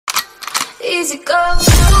easy go.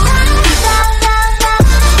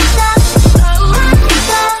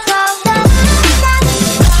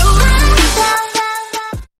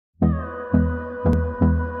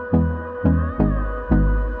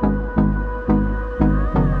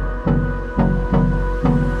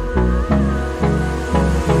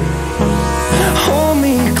 Hold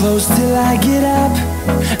me close till I get up.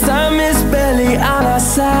 Time is barely on our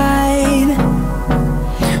side.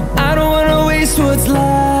 I don't wanna waste what's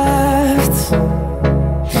left.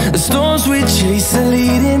 The storms we chase are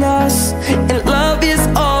leading us, and love is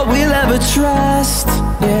all we'll ever trust.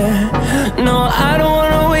 Yeah, no, I don't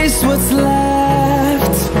wanna waste what's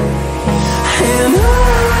left. And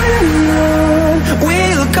on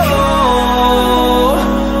we'll go,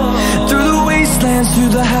 through the wastelands,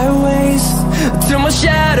 through the highways, till my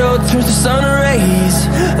shadow turns to sun rays.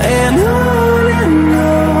 And on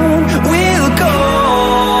we'll go,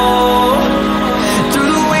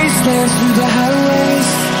 through the wastelands, through the highways,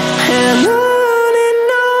 and on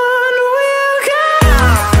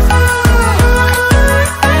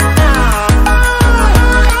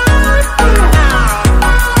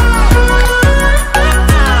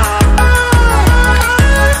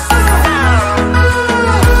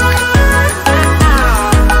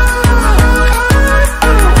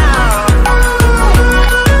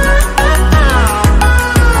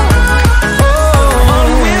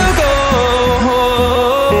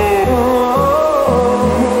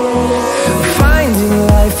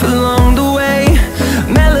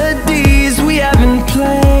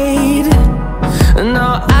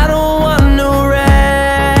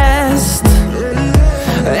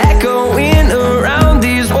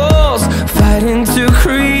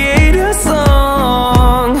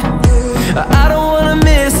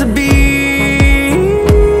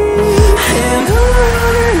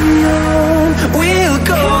we'll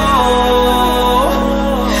go.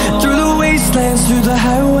 Through the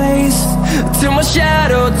highways, till my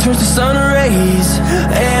shadow turns to sun rays.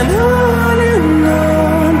 And on